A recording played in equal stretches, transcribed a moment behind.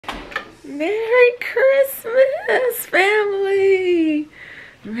Merry Christmas, family.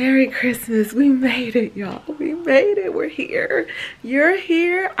 Merry Christmas. We made it, y'all. We made it. We're here. You're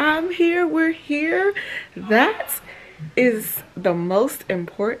here. I'm here. We're here. That is the most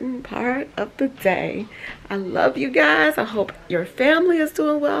important part of the day. I love you guys. I hope your family is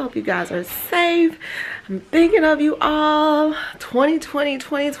doing well. I hope you guys are safe. I'm thinking of you all. 2020,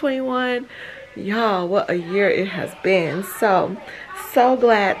 2021. Y'all, what a year it has been. So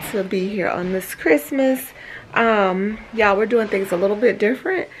glad to be here on this Christmas. Y'all, we're doing things a little bit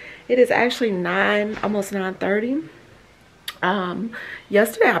different. It is actually almost 9:30.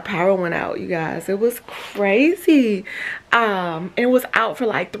 Yesterday our power went out, you guys. It was crazy. It was out for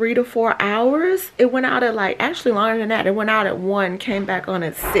like 3 to 4 hours. It went out at like, actually longer than that. It went out at 1, came back on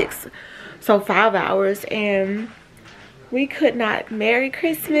at 6. So 5 hours, and we could not, Merry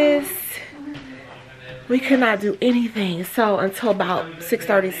Christmas. We could not do anything. So until about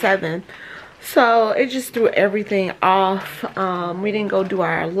 6:37. So it just threw everything off. We didn't go do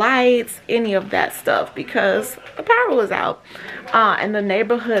our lights, any of that stuff, because the power was out. And the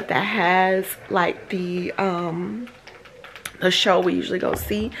neighborhood that has like the show we usually go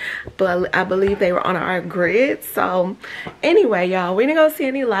see, but I believe they were on our grid. So anyway, y'all, we didn't go see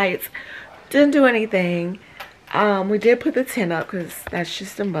any lights, didn't do anything. We did put the tent up because that's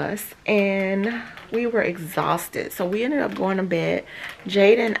just a must, and we were exhausted, so we ended up going to bed.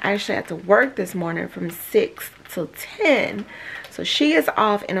 Jaden actually had to work this morning from 6 till 10, so she is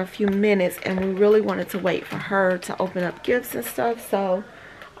off in a few minutes, and we really wanted to wait for her to open up gifts and stuff. So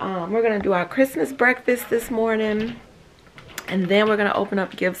we're gonna do our Christmas breakfast this morning, and then we're gonna open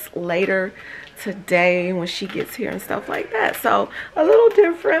up gifts later today when she gets here and stuff like that. So a little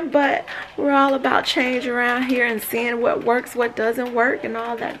different, but we're all about change around here and seeing what works, what doesn't work, and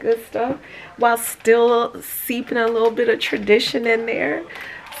all that good stuff, while still seeping a little bit of tradition in there.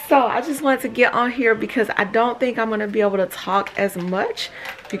 So I just wanted to get on here because I don't think I'm going to be able to talk as much.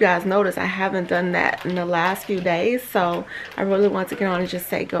 If you guys notice, I haven't done that in the last few days. So I really want to get on and just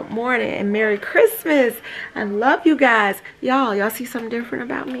say good morning and Merry Christmas. I love you guys. Y'all see something different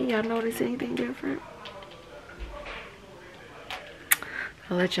about me? Y'all notice anything different?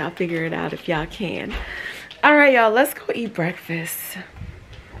 I'll let y'all figure it out if y'all can. All right, y'all, let's go eat breakfast.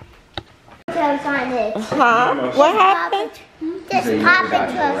 Huh? What happened? This Paw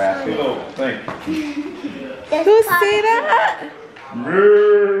Patrol. Who see that?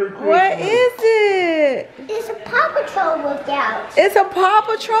 What is it? It's a Paw Patrol lookout. It's a Paw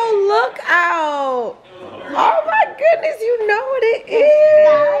Patrol lookout. Oh my goodness, you know what it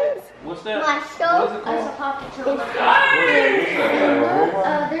is. What's that? My show. There's a Paw Patrol.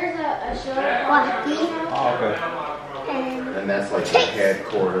 There's a show. Wacky. Oh, okay. And that's like the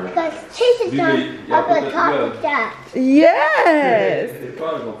headquarters. Because Chase is on the top of that. Yes.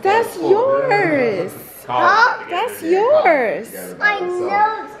 That's yours. Huh? That's yours. I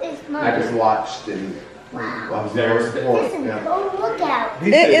know it's mine. I just watched and I was there. This is a whole lookout.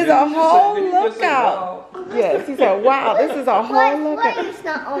 It is a whole lookout. Yes, he said, wow, this is a whole lookout. Why is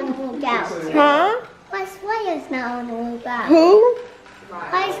not on the lookout? Huh? Why is not on the lookout? Who?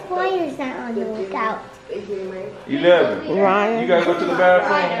 Why is not on the lookout? 11. Ryan. You gotta go to the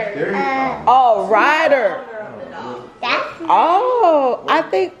bathroom. Oh, Ryder. That's Oh, I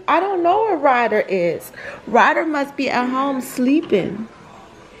don't know where Ryder is. Ryder must be at home sleeping.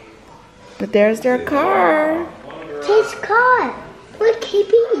 But there's their car. Chase's car. Look, he's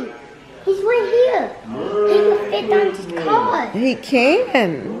right here. He can fit on his car. He can.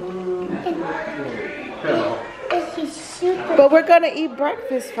 He's super. But we're gonna eat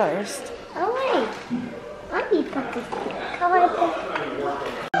breakfast first. Oh wait. I need breakfast. Come on.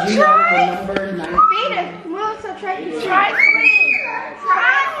 Try. Peter, move so try to Try sweet.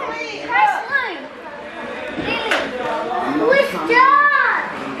 Who's done?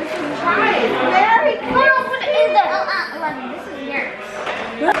 Try it. Very Hold on, put it in there. 11, this is yours.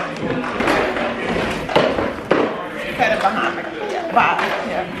 Put it behind me. Yeah.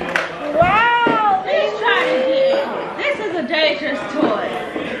 Wow. He's trying to get it. This is a dangerous toy.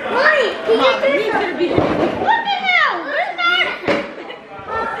 Mommy, can you do He's gonna be. Look at him. Where's that?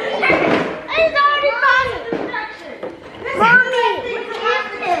 He's already passing instructions. Mommy, what's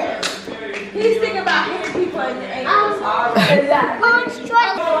happening? He's thinking about hitting people in the ankles. Mom's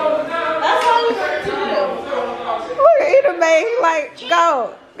trying. That's all he wanted to do. Look at Eda May. He like, go.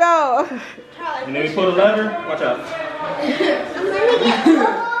 And then you pull the lever. Watch out.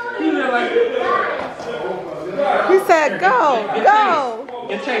 He said, go.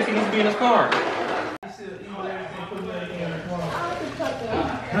 Get Chase. He needs to be in his car.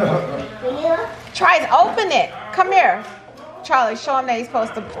 Try to open it. Come here. Charlie, show him that he's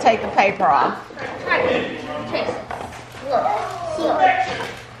supposed to take the paper off. Charlie, Trace. Look. See it.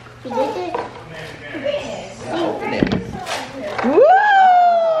 You did it? Woo!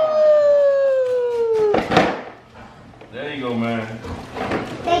 There you go, man.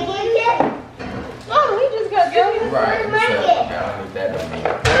 They gave you? Oh, he just got good. Right.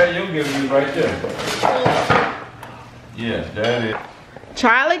 There you give me right there. Yes, that is.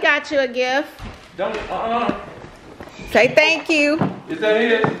 Charlie got you a gift. Don't, Say thank you. Is that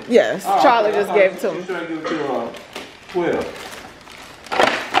it? Yes, Oh, Charlie okay. just gave it to You him. trying to give it to 12.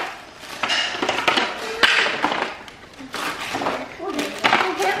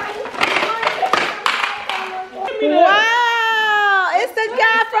 Wow, it's the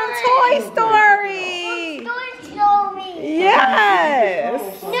guy from Toy Story. Yes.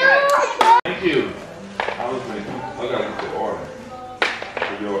 No. Thank you. I was thinking, I gotta get the order.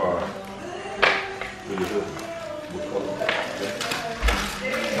 For your for your husband.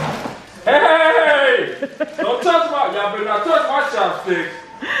 Hey! Don't touch my, y'all better not touch my chopsticks.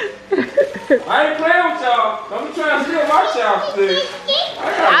 I ain't playing with y'all. Don't be trying to steal my chopsticks. I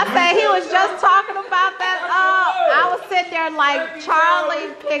said he was just talking about that. I was sitting there like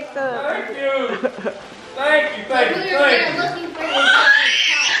Charlie picked the. Thank you. Thank you, thank you, thank you. Looking for your pot,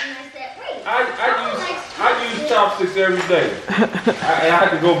 and I said, wait. I use chopsticks every day. I had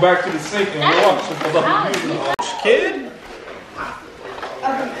to go back to the sink and wash them because I'm using them. Kid?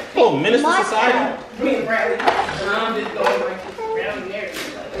 Oh, Minister Society? Me and Bradley. And I'm just going like this around there.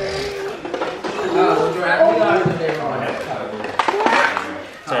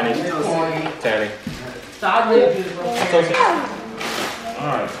 Tanny. Stop living.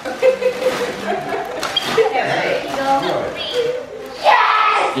 Alright.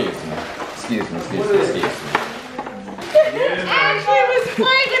 Excuse me. Actually was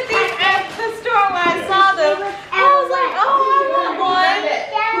playing with these at the store when I saw them. I was like, oh, I want one.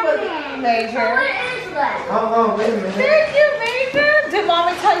 Major. Oh, wait a minute. Thank you, Major. Did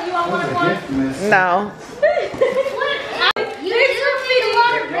mommy tell you I wanted one? No.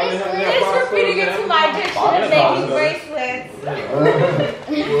 It's for me to get to my addiction and making bracelets.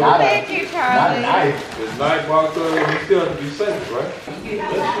 Thank you, Charlie. It's nice walk through and you still have to be safe, right?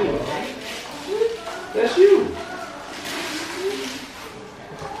 That's you.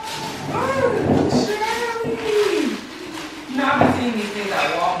 No, I've been seeing these things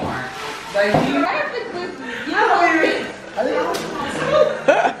at Walmart. Like, you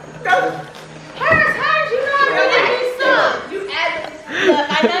How'd you know I'm gonna get you some? Look,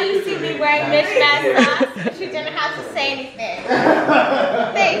 I know you see me wearing mismatched socks, but you didn't have to say anything.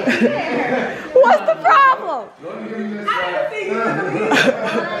 Thank you. What's the problem?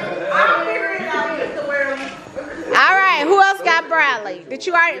 All right, who else got Bradley? Did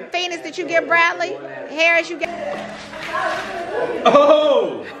you already, Phoenix, did you get Bradley? Harris, you get.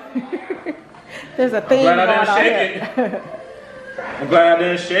 Oh! There's a theme Glad I going didn't on shake here. it. I'm glad I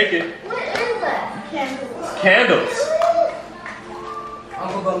didn't shake it. What is that? Candles.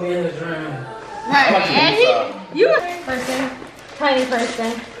 Uncle gonna be in his room. And you a person, tiny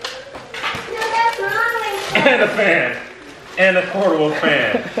person. No, that's mine. And a fan. And a portable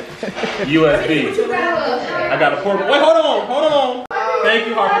fan. USB. I got a portable. Wait, hold on. Thank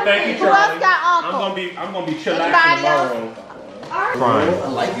you, Harper. Thank you, Who else Charlie. got uncle? I'm gonna be chillaxing Anybody else? tomorrow. Fine. I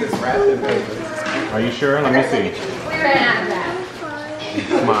like this wrapping paper. Are you sure? Let me see. We ran out of that.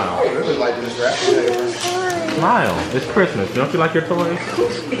 Smile. I really like this wrapping paper. Smile. It's Christmas. Don't you like your toys?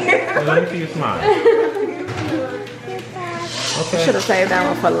 Well, let me see you smile. Okay. Should have saved that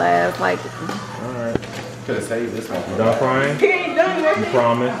one for last. Like, Alright. Could have saved this one. You done crying? He ain't done You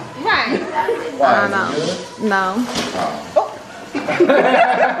promise? right? Why? I don't know. No.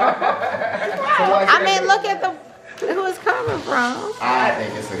 I mean, look at the who it's coming from. I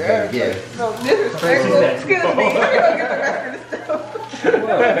think it's a good gift. So disrespectful. Excuse me. We're gonna get the rest of the stuff.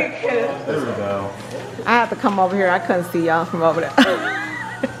 There we go. I have to come over here. I couldn't see y'all from over there. What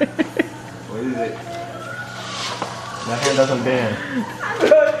is it? My hand doesn't bend.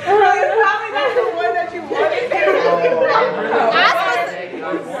 Probably not the one that you wanted.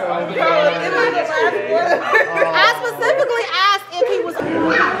 I specifically asked if he was.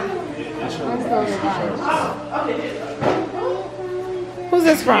 Who's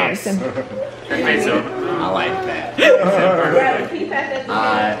this from? I like that.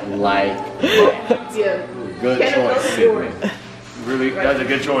 I like that. Good choice, Sydney. Really, that's a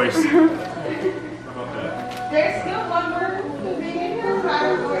good choice. There's still one more.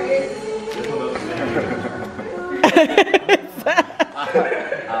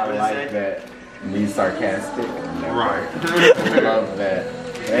 I like that. Me sarcastic. Right. Love that.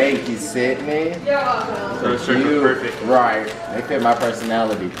 Thank you, Sydney. So the shirt is perfect. Right. They fit my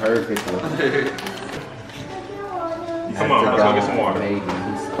personality perfectly. Come on, let's go get some water.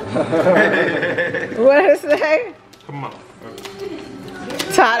 What is that? Come on.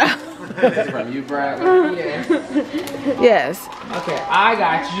 Tada. From you, Bradley? Yes. Okay, I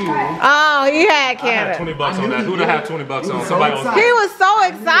got you. Oh, he had I had Canada. 20 bucks on that. Who'd have had 20 bucks on? Somebody else. He was so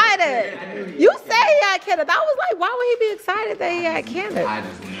excited. You said he had Canada. I was like, why would he be excited that he had Canada? I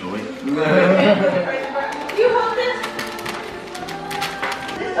just knew it. You hold this?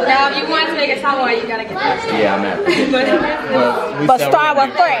 Now, if you want to make a towel, you gotta get that. Yeah, I'm happy. But start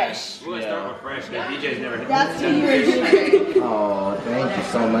with fresh. We're gonna start with fresh because DJ's never hit That's this. Oh, thank you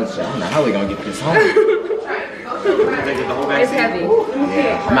so much. I don't know how we gonna get this home. They get the whole It's vaccine. heavy.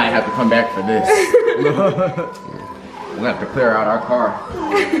 Yeah, I might have to come back for this. We'll have to clear out our car. I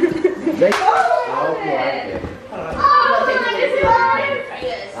hope you like it.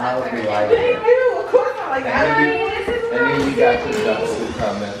 I hope you like it. Of course I like And then you got your jumpsuit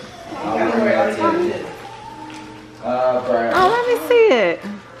coming. I'll bring that to you. Brian. Oh, let me see it.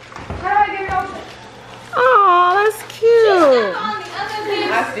 How do I get it open? Oh, that's cute. On the other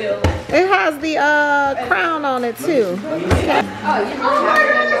hand. I feel it. It has the crown on it too. Oh, you really have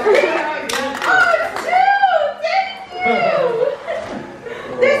it. Oh,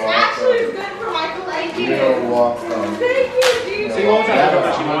 dude, this actually is good for my collection. You'll walk from. Thank you, dude. See, one time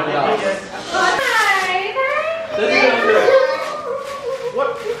what she wanted. What?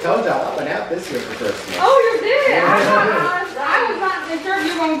 Told y'all I'm gonna have this here for Christmas. Oh, you did? I was not sure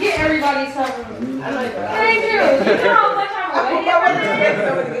you were going to get everybody something. Thank you. You know how much I'm waiting.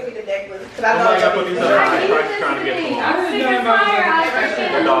 I put these up. I'm trying to get them all. I'm super tired.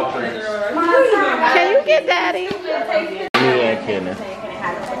 They're dog treats. Can you get daddy? Yeah, Kenneth.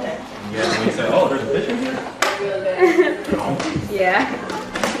 Yeah, when you say, oh, there's a fish in here? Yeah.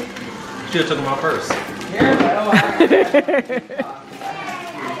 Should have took them out first.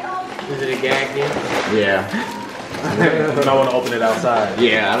 Is it a gag here? Yeah. I don't want to open it outside.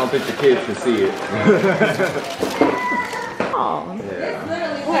 Yeah, I don't think the kids can see it. Oh. Yeah.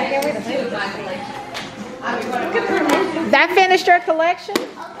 That finished your collection?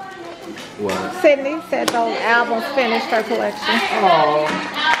 What? Sydney said those albums finished her collection. Oh,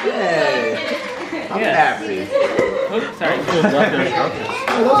 hey. I'm happy. Oops, sorry. Oh,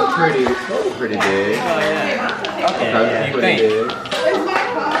 those are pretty. Those are pretty big. Oh, yeah. Okay, yeah. Pretty big.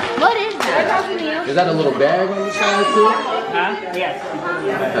 What is that? Is that a little bag on the side too? Huh? Yes.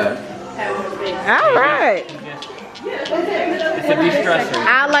 Okay. All right. It's a de-stressor.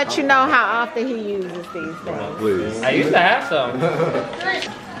 I'll let you know how often he uses these things. Please. I used to have some.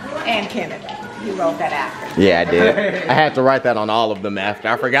 And Kenneth. You wrote that after. Yeah, I did. I had to write that on all of them after.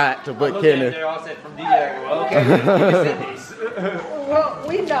 I forgot to put Kenneth. They're all set from DJ. Well, okay, you can send these. Well,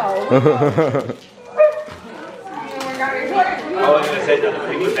 we know. I was going to say that the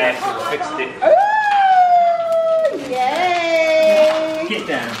piggyback fixed it. Ooh, yay! Get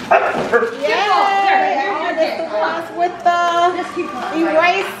down. Yay! Oh, this is the ones with the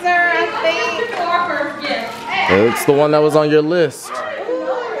eraser, I think. It's the one that was on your list.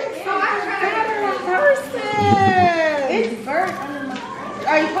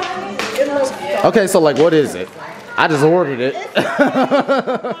 Okay, so like, what is it? I just ordered it.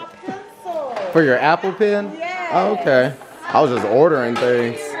 For your Apple Pen? Oh, okay. I was just ordering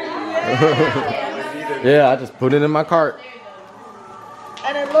things. Yeah, I just put it in my cart.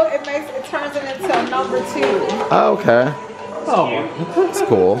 And it turns it into a number 2. Oh, okay. Oh, That's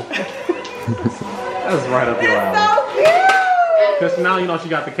cool. that's right up your alley. So cute! Because now you know she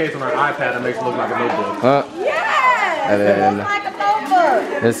got the case on her iPad that makes it look like a notebook. Yes! And It then- looks like a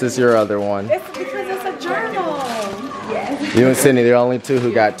notebook. This is your other one. It's because it's a journal. Yes. You and Sydney, they're only two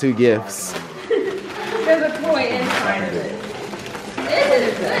who got 2 gifts. There's a toy inside of it. This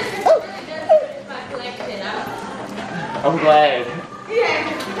is good. My collection. I'm glad. Yeah,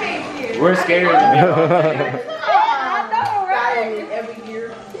 thank you. We're scared of you. I know, right? Every year.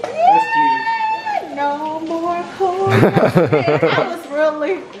 That's cute. No more cold. I was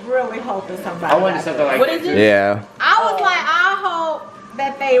really hoping somebody. I wanted got something this. like that. Yeah. I was like, I hope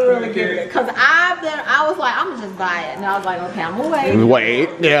that they really give it. Because I was like, I'm gonna just buy it. And I was like, okay, I'm gonna wait. Wait,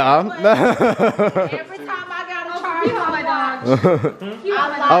 yeah. Every time I got a charge on my dog,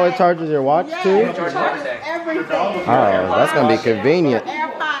 Oh, it charges your watch too? everything. Oh, that's gonna be convenient.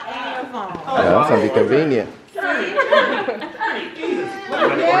 AirPod and your phone. Yeah, that's gonna be convenient.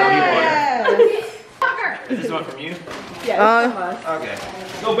 Yes. Is this one from you? Okay.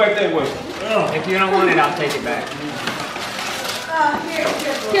 Go back that way. If you don't want it, I'll take it back.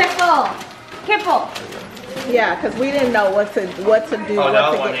 Careful. Careful. Yeah, because we didn't know what to do. Oh, no,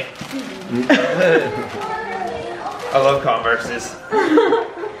 I want it. I love Converses. I'm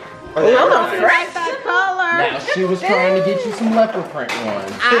gonna crack that color. Now she was trying to get you some leopard print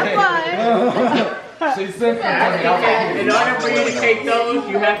ones. I was. She said, in order for you to take those,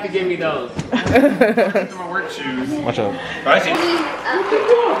 you have to give me those. My work shoes. Watch out. I see.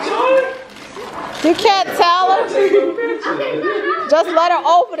 You can't tell her. Just let her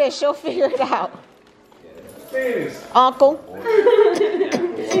open it. She'll figure it out. Uncle.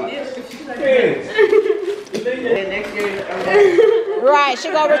 Right, she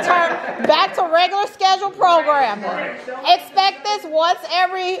gonna return back to regular scheduled programming. Expect this once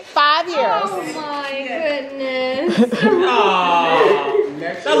every 5 years. Oh my goodness. Aww,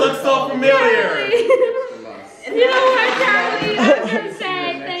 that looks so familiar. You know what, Charlie? I was gonna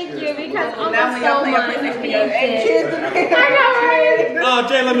say thank you because Uncle stole mine. I know, right? Oh,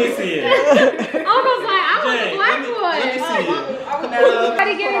 Jay, let me see it. Uncle's like, I want the black Let me one. see it.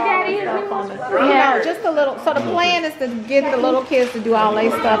 Gotta give your daddy his new one. Yeah, just a little. So the plan is to get the little kids to do all their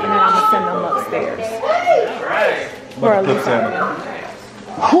stuff, and then I'm gonna send them upstairs. For a little time.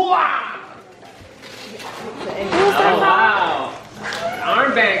 Oh, wow.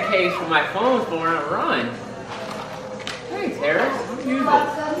 Armband case for my phones for when I run. Thanks, Harris. Use it.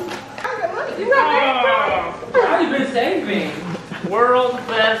 How you been saving? World's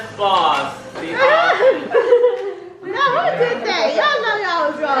best boss. No, who did that? Y'all know y'all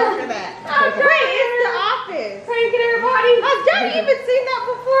was wrong for that. Oh, great. It's the office. Pranking everybody. I've never even seen that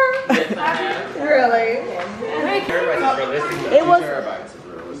before. Yes, I have. Really? Everybody's realistic. It was.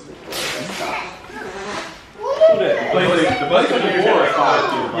 The PlayStation 4 is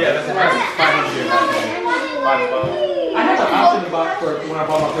 5 Yeah, that's I had an option to buy for when I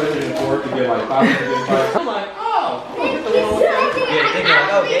bought my PlayStation 4 to get like 500. I'm like, oh. Yeah, thinking like,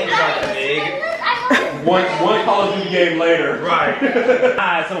 oh, games aren't that big. One Call of Duty game later. Right.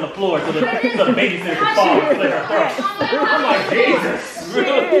 Eyes on the floor so the babysitter could fall and slit her throat. I'm like, Jesus.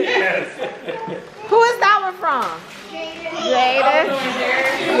 Really? Yes. Who is that one from?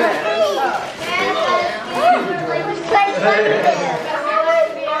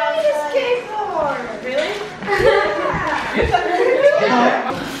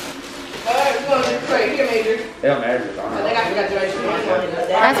 Jada.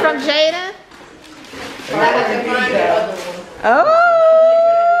 That's from Jada. Oh.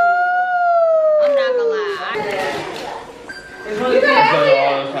 I'm not gonna lie.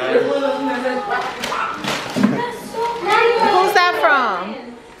 Who's that from?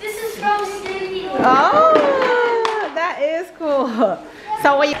 This is from City. Oh, that is cool.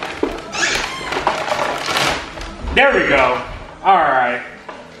 So when you There we go. All right.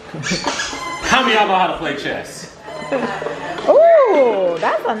 How many of y'all know how to play chess? ooh,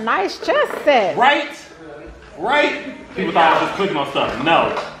 that's a nice chess set. Right? Right? People thought I was just clicking on stuff.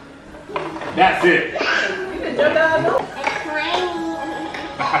 No. That's it.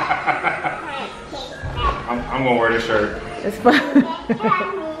 I'm gonna wear this shirt. It's fun.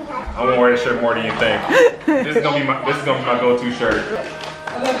 I'm gonna wear this shirt more than you think. This is gonna be my go-to shirt.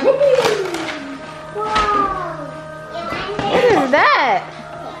 What is that?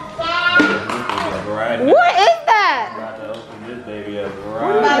 What is that? About to open this baby up By the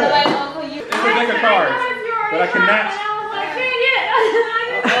right. way, Uncle, you. It's a deck of cards, but I cannot.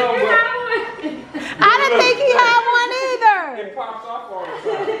 I didn't think he had one either. It pops off all the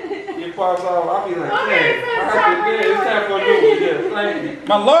time. It pops off. I'll be like, man, it's time for a new one.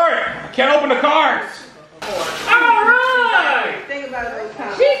 My lord, I can't open the cards. All right.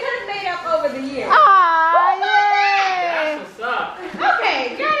 She could have made up over the years. Aw, yay. What's up?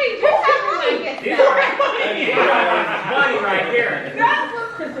 Okay, Daddy, just have me get These are money right here.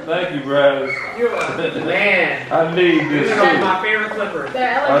 Thank you, Brad. You're a man. I need this. These are my favorite clippers. I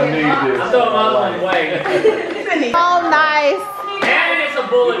need I'm this. throwing my one away. So nice. And it's a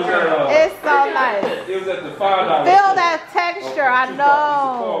bullet journal. It's so nice. It was at the $5. Feel that texture, I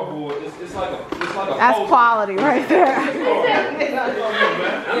know. It's like a That's quality right there. Yeah,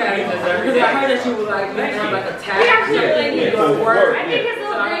 because I heard that she was like, man, like a tag. He actually really needs to work. I think his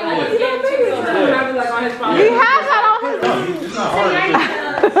little green one was getting too He has that on his. It's not hard.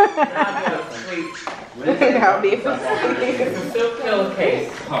 Silk pillowcase.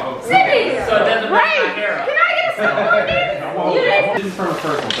 Sydney! So it doesn't break my hair up. Can I get a silver one? This is from a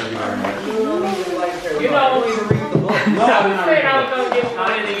person, thank you very much. You know, when we read the book. No, I did not read I was the going to get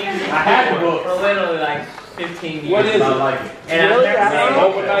one of these. I had the book. For literally like 15 years. What is it? I like it. And I've never seen it.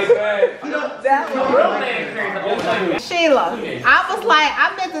 Overnight bag. Real man carries an overnight bag. Sheila, I was like,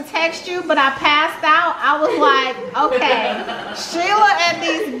 I meant to text you, but I passed out. I was like, okay, Sheila and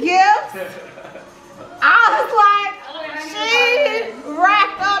these gifts. I was like, she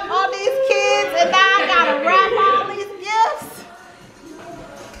racked up all these kids and now I gotta wrap all these gifts.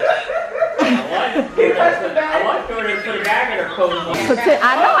 I like Jordan to put a bag in her coat. I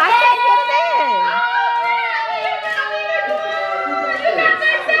know, I can't get it in.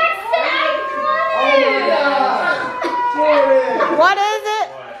 What is it?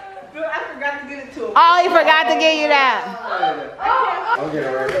 I forgot to get it to him. Oh, he forgot to give you that. I'll get it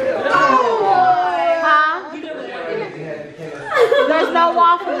right there. Huh? There's no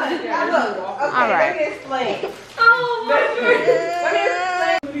waffles. Okay, All right. let me explain. Oh my goodness.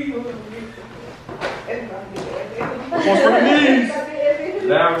 What's for these?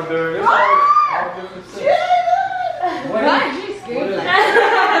 Lavender. It's all different scents. Why did you scream like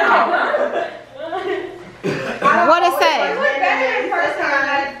What it say? It was better the first time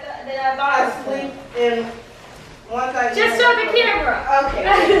that I thought I sleep and once I Just show the camera. Okay.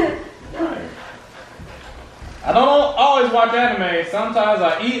 I don't always watch anime. Sometimes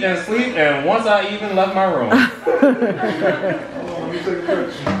I eat and sleep, and once I even left my room.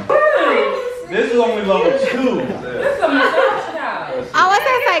 This is only level 2. This is a massage now. Oh, what's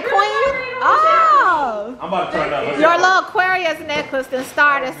that say, Queen? Oh. I'm about to turn up. Your little Aquarius necklace done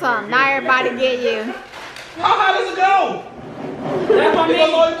started something. Now everybody get you. How high does it go? That's what I It goes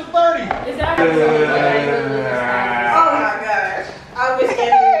mean. all the way to 30. Is that Oh my gosh. I wish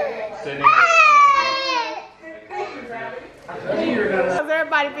Sydney.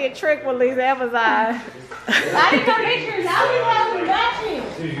 Everybody being tricked with these Amazon. I didn't know pictures. How we have watching?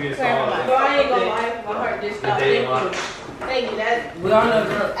 I ain't gonna lie, my heart just stopped. Thank you. That's we all know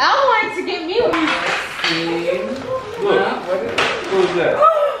girl. I wanted to get me one. Look. Who's that?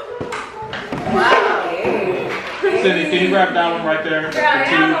 wow. Sydney, can you grab that one right there? Girl, I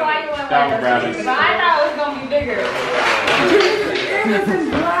don't know why you went That one, like grab that. it. But I thought it was gonna be bigger.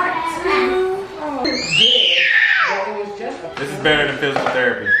 This is better than physical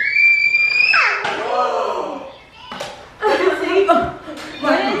therapy.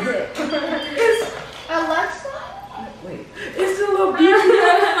 What is it? Alexa? It's a little beauty.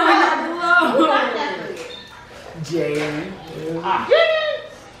 Jane.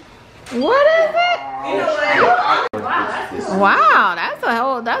 What is it? You know what?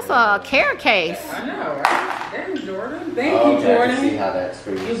 Wow, that's a care case. I know, right? Thank you, Jordan. Thank Oh, you, okay, I Jordan. can see how that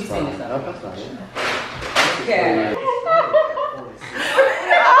screws You'll be from. seeing this No, that's not it. Okay.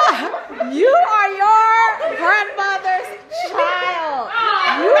 You are your grandmother's child.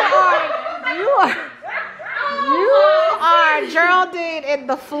 You are Geraldine in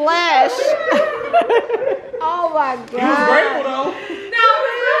the flesh. Oh my God. He was grateful though. No,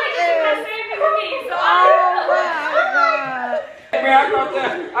 really, she was saving me, so Oh my God. Man, I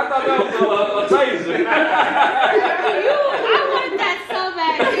thought that was a taser. I wanted that so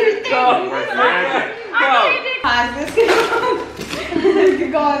bad. This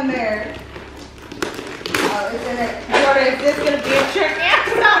can go in there. Oh, it's in there. Jordan, is this gonna be a trick?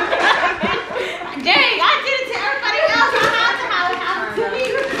 Dang, I did it to everybody else. I had to have it to me.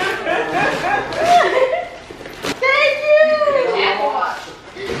 Thank you. Apple Watch.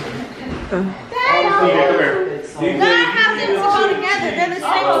 Come here. Now I have them to go together. They're the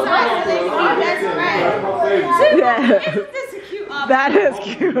same size. So they can be best friends. This is cute. That is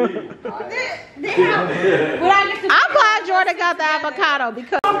cute. They have. When I get to I'm glad Jordan got the avocado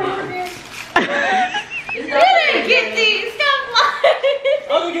because You didn't get these. Come on.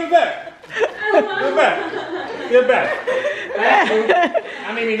 Oh, give it back. Give it back. Give it back.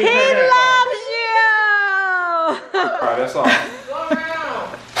 I didn't even he turn that loves you. off. Alright, that's all. I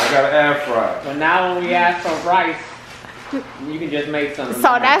got an air fryer. But now when we ask for rice, you can just make some. So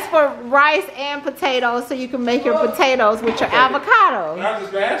that's for rice and potatoes, so you can make your potatoes with your avocado. I was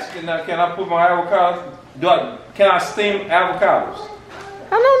just asking, can I put my avocados? Can I steam avocados?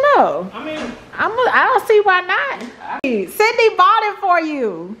 I don't know. I mean, I don't see why not. Sydney bought it for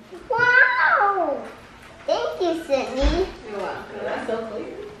you. Wow! Thank you, Sydney. That's so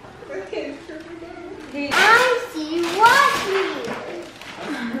sweet. I see Rocky.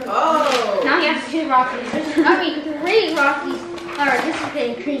 Oh. Now he has 2 Rockies. I mean, 3 Rockies. Alright, this is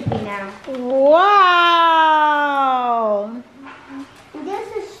getting creepy now. Wow. There's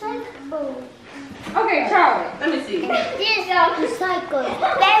a cycle. Okay, Charlie. Let me see. This cycle is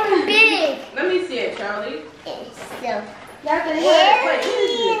very big. Let me see it, Charlie. It's so Wait, very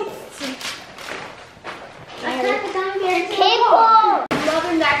People.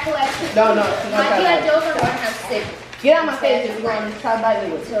 Loving that collection. No. My G.I. Joes are going to have 6 Get out my face if you're going to try to bite me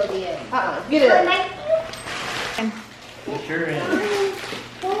with it. till the end. Get it. Sure is.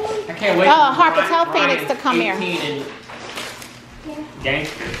 I can't wait. Oh, Harper, tell Phoenix to come here. 18 and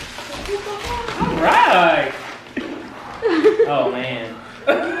gangster. right. Oh man.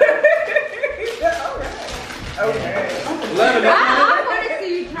 Okay. 11. I want to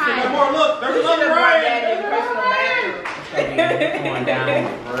see you try One it. more. Look, there's another right. Going down.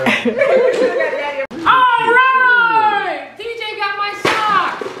 Alright! TJ got my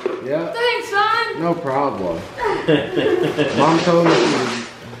sock! Yeah. Thanks, son! No problem. Mom told me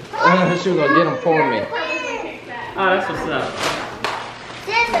she was gonna get them for me. Oh, that's what's up.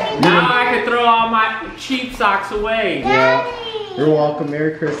 Now I can throw all my cheap socks away. Yeah. You're welcome.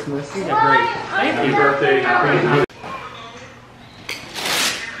 Merry Christmas. These are great. Thank you. Happy birthday.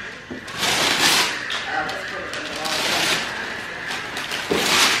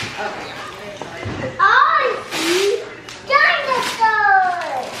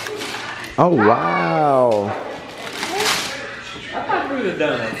 Oh wow. I thought we were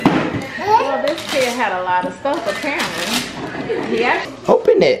done. Well, this kid had a lot of stuff apparently. He actually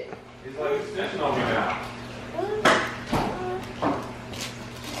Open it. He's like extension on me now.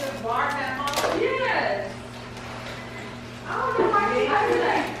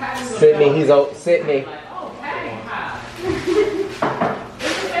 Sydney, he's out. Sydney.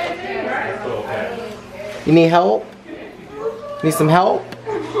 You need help? Need some help?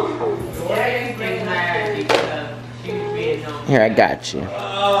 Here, I got you. I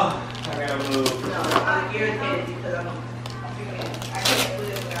gotta move.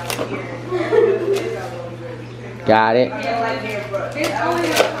 Got it.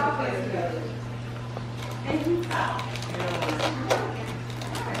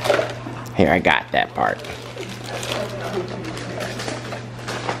 Here, I got that part.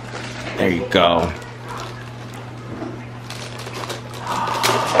 There you go.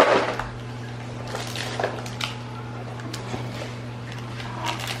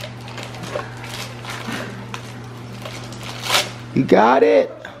 You got it?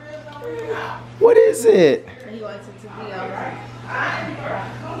 What is it? he wants it to be over.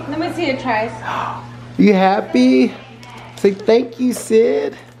 Let me see it, Trice. You happy? Say thank you,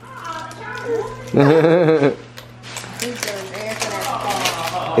 Sid.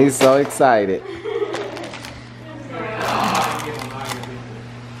 He's so excited.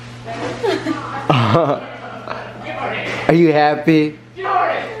 Are you happy?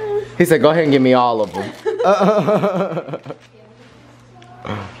 He said, go ahead and give me all of them.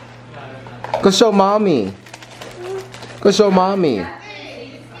 Go show mommy. Go show mommy.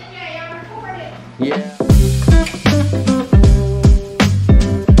 Yeah.